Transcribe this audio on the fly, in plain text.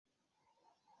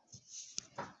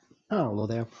Hello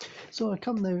there. So I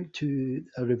come now to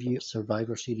a review of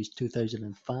Survivor Series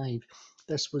 2005.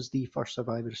 This was the first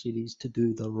Survivor Series to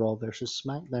do the Raw versus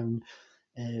SmackDown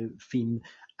theme,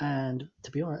 and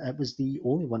to be honest, it was the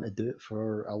only one to do it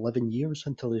for 11 years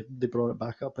until they brought it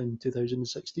back up in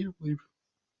 2016, I believe.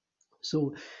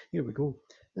 So here we go.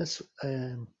 This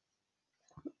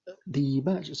The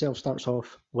match itself starts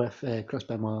off with Chris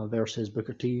Benoit versus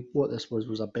Booker T. What this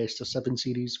was a best of seven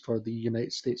series for the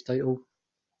United States title.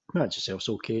 Match itself's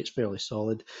okay, it's fairly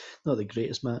solid. Not the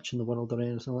greatest match in the world or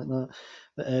anything like that.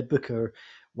 But Booker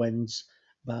wins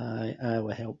by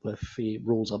with help with he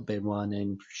rolls up Benoit and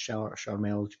then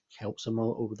Charmel helps him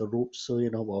out over the ropes. So you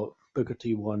know what, Booker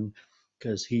T won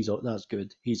because that's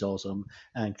good. He's awesome,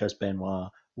 and Chris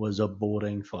Benoit was a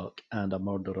boring fuck and a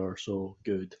murderer. So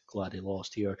good, glad he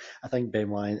lost here. I think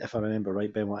Benoit, if I remember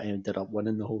right, Benoit ended up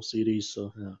winning the whole series.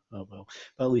 So yeah, oh well.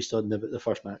 But at least on the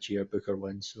first match here, Booker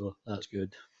wins, so that's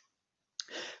good.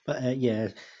 But yeah,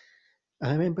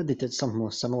 I remember they did something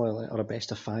similar, like, or a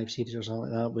best of five series or something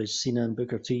like that, with Cena and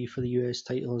Booker T for the US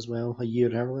title as well, a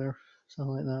year earlier,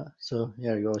 something like that. So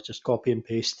there you go, just copy and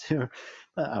paste there.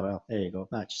 But well, there you go,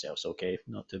 match yourselves okay,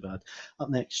 not too bad. Up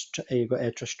next, you got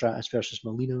Etra Stratus versus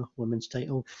Melina, women's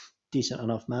title. Decent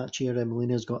enough match here.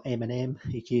 Melina's got Eminem,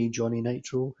 aka Johnny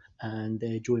Nitro, and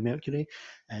Joey Mercury.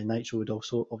 And Nitro would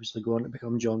also obviously go on to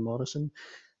become John Morrison.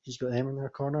 She's got them in her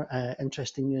corner.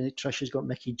 Interestingly, Trish has got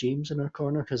Mickey James in her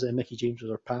corner because Mickey James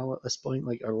was her pal at this point,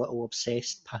 like her little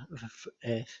obsessed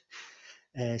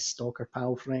stalker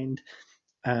pal friend.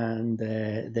 And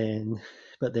then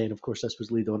of course this was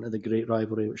lead on to the great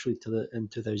rivalry, which led to the in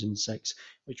 2006,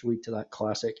 which led to that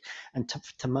classic, and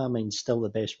to my mind still the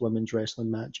best women's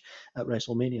wrestling match at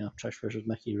WrestleMania, Trish versus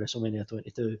Mickey, WrestleMania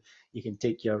 22. You can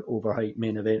take your overhyped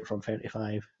main event from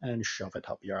 35 and shove it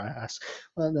up your ass.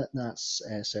 Well, that's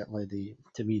certainly the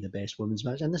to me the best women's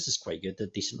match, and this is quite good, a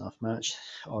decent enough match,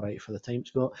 all right for the time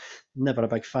it's got. Never a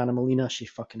big fan of Melina. She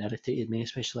fucking irritated me,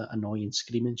 especially that annoying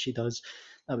screaming she does.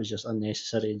 That was just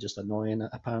unnecessary and just annoying.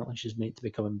 Apparently, she's meant to be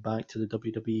coming back to the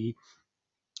WWE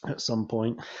at some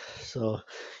point. So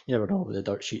you never know. The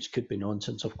dirt sheets could be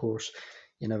nonsense, of course.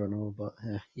 You never know. But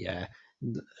yeah,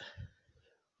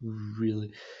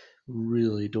 really,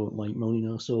 really don't like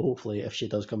Melina. So hopefully, if she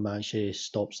does come back, she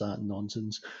stops that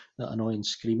nonsense, that annoying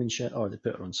screaming shit, or they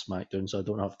put her on SmackDown so I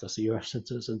don't have to see her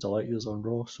since I like her on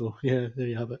Raw. So yeah, there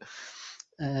you have it.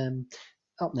 Um,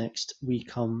 Up next, we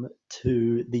come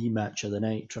to the match of the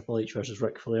night: Triple H versus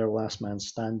Ric Flair, last man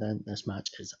standing. This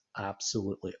match is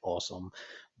absolutely awesome.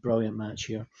 Brilliant match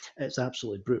here. It's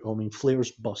absolutely brutal. I mean, Flair's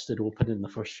busted open in the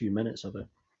first few minutes of it.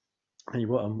 And you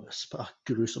want a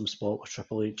gruesome spot with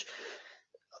Triple H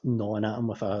gnawing at him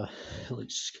with like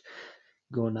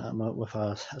going at him with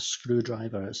a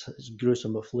screwdriver. It's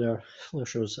gruesome, but Flair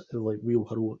shows like real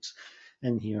heroics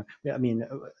in here. I mean,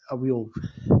 a real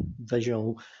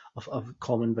visual of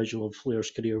common visual of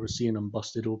Flair's career was seeing him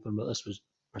busted open, but this was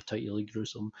particularly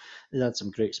gruesome. He had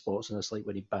some great spots in this, like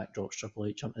when he backdrops Triple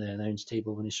H onto the announce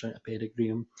table when he's trying to pedigree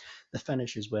him. The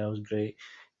finish as well is great.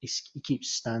 He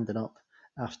keeps standing up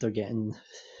after getting,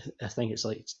 I think it's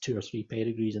like two or three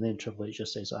pedigrees, and then Triple H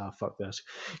just says, "Ah, fuck this,"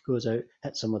 goes out,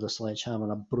 hits him with a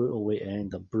sledgehammer, a brutal way to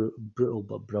end a brutal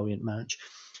but brilliant match.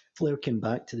 Flair came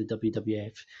back to the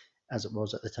WWF as it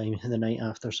was at the time, the night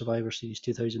after Survivor Series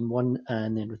 2001,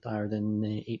 and then retired in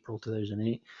April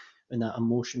 2008 in that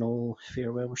emotional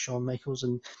farewell with Shawn Michaels.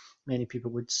 And many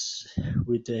people would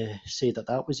say that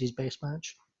that was his best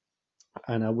match,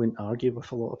 and I wouldn't argue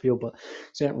with a lot of people, but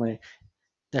certainly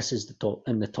this is the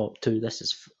top two. This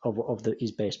is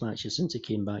his best matches since he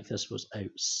came back. This was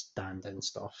outstanding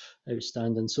stuff.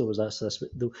 Outstanding. So was this.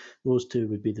 Those two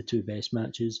would be the two best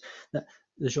matches.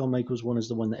 The Shawn Michaels one is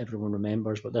the one that everyone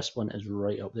remembers, but this one is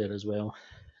right up there as well,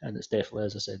 and it's definitely,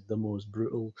 as I said, the most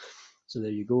brutal. So there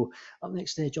you go. Up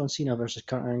next, John Cena versus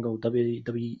Kurt Angle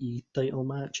WWE title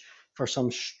match. For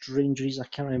some strange reason, I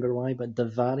can't remember why, but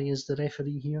Davari is the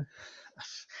referee here.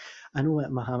 I know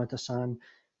that Muhammad Hassan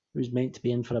was meant to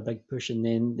be in for a big push, and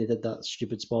then they did that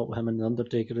stupid spot with him and the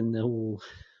Undertaker and the whole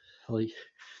like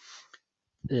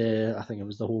I think it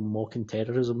was the whole mocking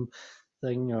terrorism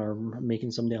thing or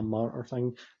making somebody a martyr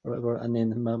thing or whatever, and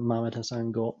then Mohammed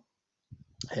Hassan got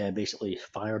basically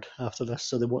fired after this,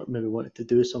 so they maybe wanted to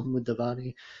do something with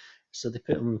Davari. So they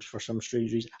put him for some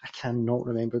strange reason. I cannot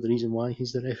remember the reason why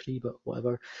he's the referee, but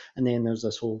whatever. And then there's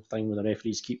this whole thing where the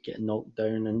referees keep getting knocked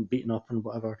down and beaten up and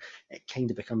whatever. It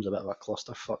kind of becomes a bit of a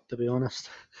clusterfuck, to be honest.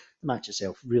 The match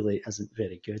itself really isn't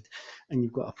very good. And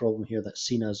you've got a problem here that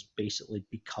Cena's basically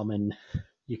becoming.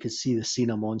 You could see the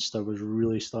Cena monster was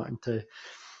really starting to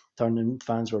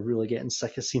fans were really getting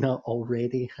sick of Cena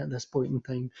already at this point in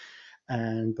time.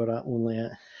 And but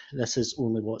this is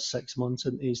only what 6 months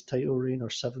into his title reign, or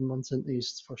 7 months into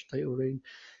his first title reign.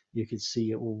 You could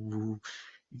see it.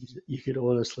 You could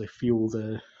honestly feel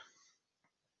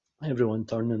everyone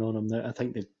turning on him. Now I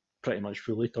think they pretty much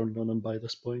fully turned on him by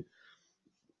this point.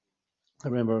 I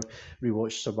remember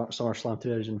rewatched SummerSlam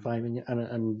 2005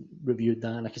 and reviewed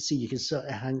that, and I could see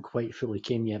it hadn't quite fully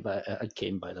came yet, but it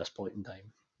came by this point in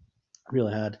time.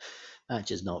 Really had. Match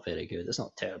is not very good. It's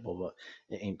not terrible, but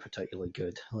it ain't particularly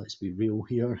good. Let's be real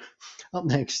here. Up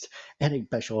next, Eric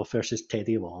Bischoff versus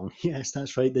Teddy Long. Yes,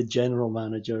 that's right. The general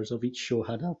managers of each show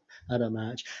had a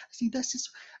match. See, this is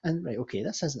and right. Okay,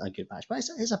 this isn't a good match, but it's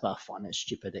a bit of fun. It's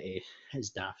stupidity. It's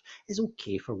daft. It's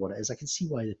okay for what it is. I can see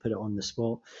why they put it on the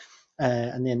spot.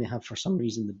 And then they have, for some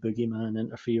reason, the Boogeyman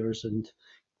interferes and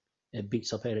it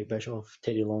beats up Eric Bischoff.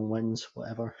 Teddy Long wins,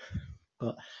 whatever.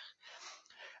 But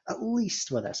at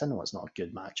least with this, I know it's not a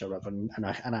good match or whatever, and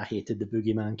I hated the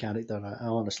Boogeyman character. I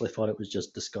honestly thought it was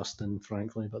just disgusting,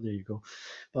 frankly. But there you go.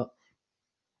 But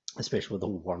especially with the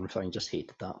whole worm thing, just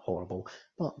hated that. Horrible.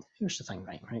 But here's the thing,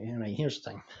 right? Here's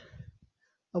the thing.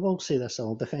 I will say this,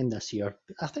 I'll defend this here.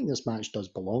 I think this match does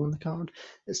belong on the card.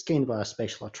 It's kind of a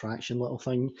special attraction little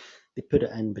thing. They put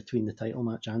it in between the title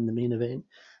match and the main event.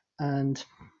 And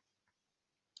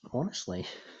honestly,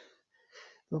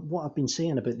 what I've been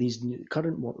saying about these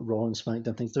current Raw and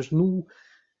SmackDown things,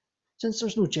 since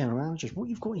there's no general managers, what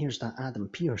you've got here is that Adam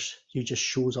Pearce, who just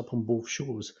shows up on both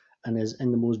shows and is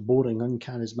in the most boring,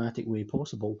 uncharismatic way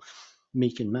possible,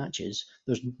 making matches.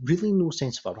 There's really no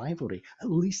sense of a rivalry.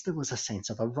 At least there was a sense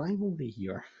of a rivalry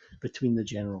here between the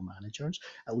general managers.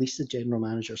 At least the general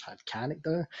managers had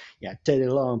character. Yeah, Teddy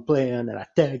Long playing in a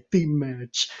tag team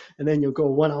match, and then you'll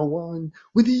go 1-on-1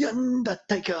 with the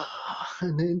Undertaker,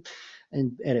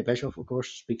 and Eric Bischoff, of course,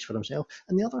 speaks for himself.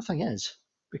 And the other thing is,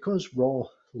 because Raw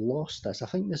lost this, I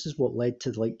think this is what led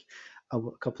to a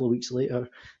couple of weeks later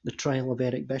the trial of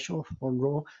Eric Bischoff on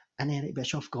Raw, and Eric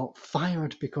Bischoff got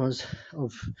fired because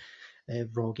of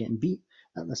Raw getting beat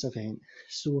at this event.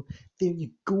 So there you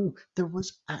go. There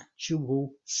was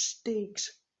actual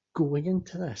stakes going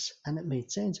into this, and it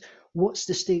made sense. What's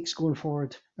the stakes going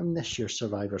forward in this year's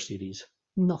Survivor Series?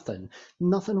 Nothing.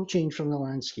 Nothing will change from the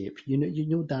landscape. You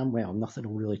know damn well nothing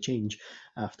will really change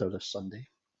after this Sunday.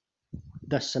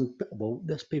 This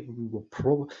paper will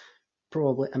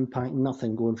probably impact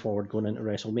nothing going forward, going into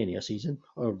WrestleMania season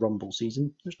or Rumble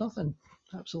season. There's nothing,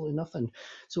 absolutely nothing.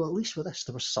 So at least with this,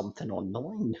 there was something on the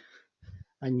line,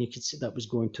 and you could see that was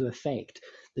going to affect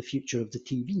the future of the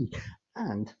TV,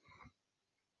 and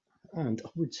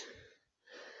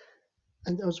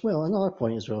as well, another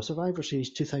point as well. Survivor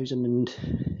Series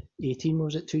 2018,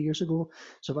 was it 2 years ago?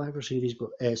 Survivor Series got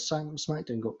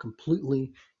SmackDown got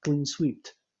completely clean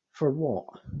swept. For what?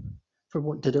 For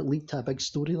what? Did it lead to a big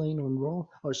storyline on Raw?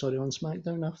 Or sorry, on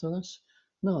SmackDown after this?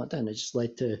 No, it didn't. It just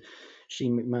led to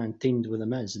Shane McMahon teamed with The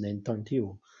Miz and then turned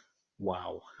heel.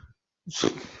 Wow.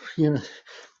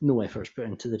 No efforts put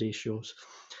into the ratios.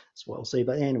 That's what I'll say.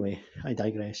 But anyway, I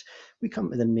digress. We come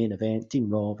to the main event, Team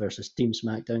Raw versus Team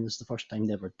SmackDown. This is the first time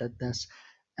they ever did this.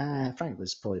 Frankly,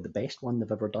 it's probably the best one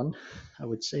they've ever done, I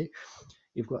would say.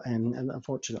 You've got, and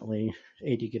unfortunately,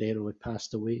 Eddie Guerrero had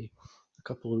passed away a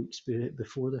couple of weeks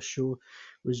before this show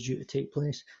was due to take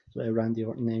place. So Randy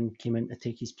Orton then came in to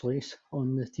take his place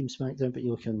on the Team SmackDown. But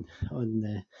you look on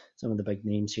some of the big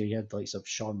names here. You had the likes of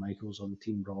Shawn Michaels on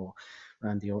Team Raw,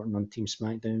 Randy Orton on Team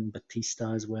SmackDown,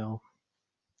 Batista as well.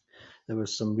 There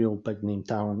was some real big name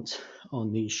talent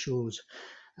on these shows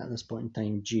at this point in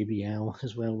time. JBL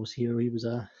as well was here. He was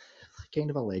a kind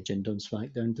of a legend on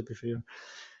SmackDown, to be fair.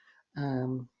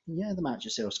 The match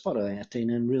itself was thoroughly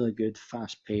entertaining, really good,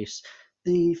 fast pace.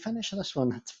 The finish of this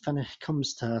one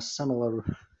comes to a similar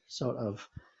sort of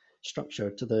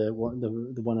structure to the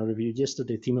one I reviewed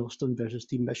yesterday, Team Austin versus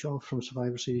Team Bischoff from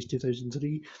Survivor Series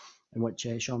 2003, in which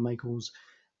Shawn Michaels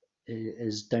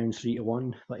is down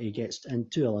 3-1, but he gets in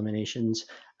 2 eliminations,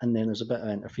 and then there's a bit of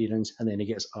interference, and then he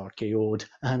gets RKO'd,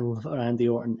 and Randy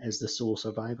Orton is the sole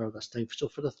survivor this time. So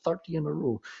for the third year in a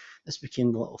row, this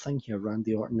became the little thing here.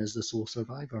 Randy Orton is the sole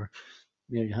survivor.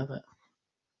 There you have it.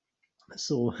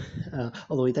 So,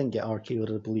 although he didn't get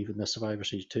RKO'd, I believe, in the Survivor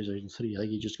Series 2003, I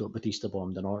think he just got Batista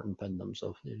bombed and Orton pinned him,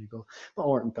 so there you go. But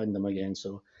Orton pinned him again,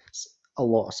 so a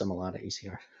lot of similarities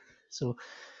here. So,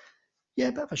 yeah,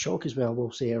 a bit of a shock as well,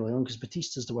 we'll say early on, because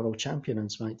Batista's the world champion in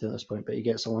SmackDown at this point, but he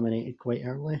gets eliminated quite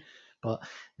early. But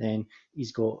then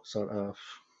he's got sort of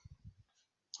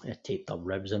taped up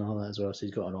ribs and all that as well, so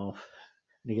he's got an off.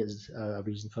 and he gets a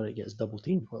reason for it. He gets double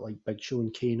teamed. What, like Big Show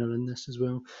and Kane are in this as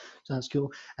well, so that's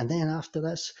cool. And then after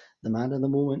this, the man of the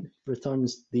moment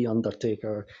returns, The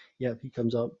Undertaker. Yep, he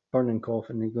comes up, burning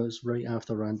coffin, and he goes right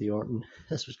after Randy Orton.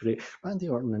 This was great. Randy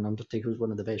Orton and Undertaker was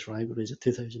one of the best rivalries of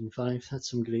 2005. Had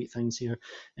some great things here,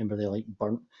 and where they like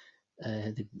burnt,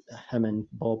 him and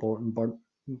Bob Orton burnt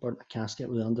a casket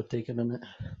with the Undertaker in it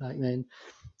back then.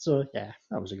 So yeah,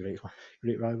 that was a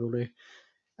great rivalry.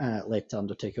 It led to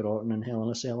Undertaker Orton and Hell in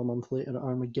a Cell a month later at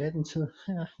Armageddon. So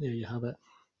yeah, there you have it.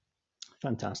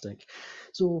 Fantastic.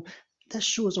 So this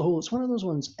show as a whole, it's one of those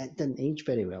ones, it didn't age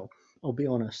very well. I'll be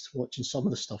honest, watching some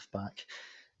of the stuff back,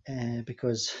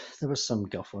 because there was some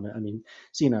guff on it. I mean,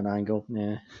 Cena and Angle,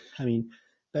 yeah. I mean,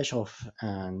 Bischoff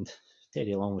and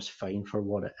Teddy Long was fine for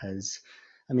what it is.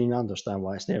 I mean, I understand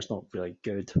why it's there. It's not really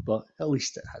good, but at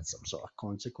least it had some sort of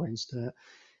consequence to it.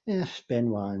 Yeah,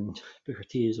 Benoit and Booker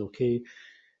T is okay.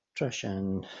 Trish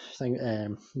and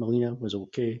Melina was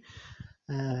okay.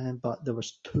 But there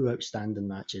was two outstanding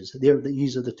matches.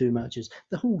 These are the two matches.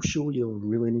 The whole show you'll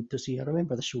really need to see. I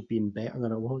remember the show being better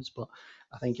than it was, but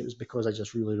I think it was because I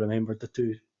just really remembered the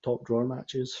two top drawer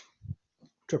matches.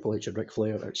 Triple H and Ric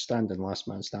Flair, outstanding last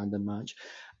man standing match,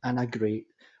 and a great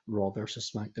Raw versus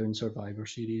SmackDown Survivor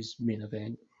Series main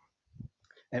event.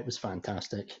 It was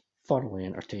fantastic, thoroughly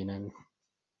entertaining.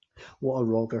 What a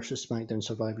Raw versus SmackDown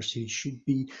Survivor Series should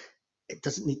be. It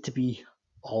doesn't need to be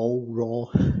all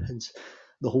Raw and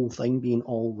the whole thing being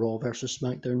all Raw versus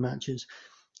SmackDown matches.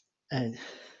 And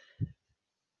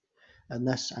and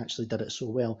this actually did it so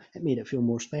well. It made it feel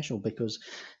more special because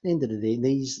at the end of the day,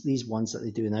 these ones that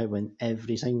they do now, when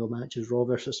every single match is Raw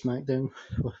versus SmackDown,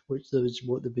 which is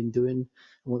what they've been doing and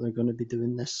what they're going to be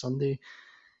doing this Sunday,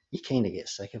 you kind of get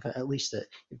sick of it. At least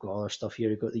you've got other stuff here.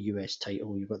 You've got the US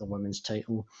title, you've got the women's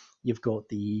title, you've got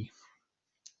the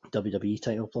WWE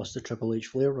title plus the Triple H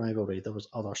Flair rivalry. There was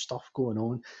other stuff going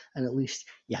on, and at least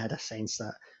you had a sense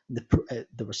that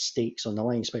there were stakes on the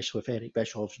line, especially with Eric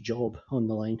Bischoff's job on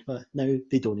the line. But now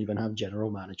they don't even have general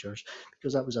managers,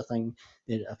 because that was a thing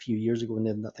a few years ago, and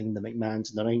then that thing the McMahon's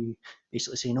in the ring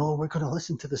basically saying, "Oh, we're going to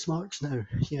listen to the Smarks now."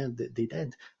 Yeah, they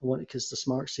did. I want it because the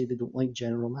Smarks say they don't like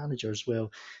general managers.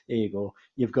 Well, there you go.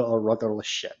 You've got a rudderless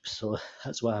ship. So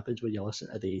that's what happens when you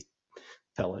listen to the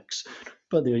Felix.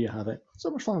 But there you have it.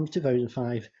 SummerSlam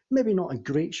 2005. Maybe not a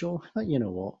great show, but you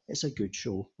know what? It's a good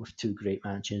show with two great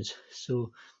matches.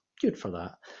 So good for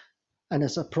that. And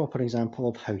it's a proper example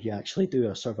of how you actually do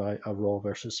a Raw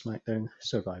versus SmackDown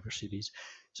Survivor Series.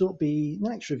 So it'll be the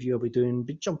next review I'll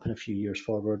be jumping a few years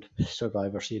forward,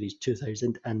 Survivor Series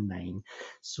 2009.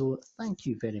 So thank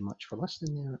you very much for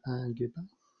listening there, and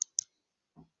goodbye.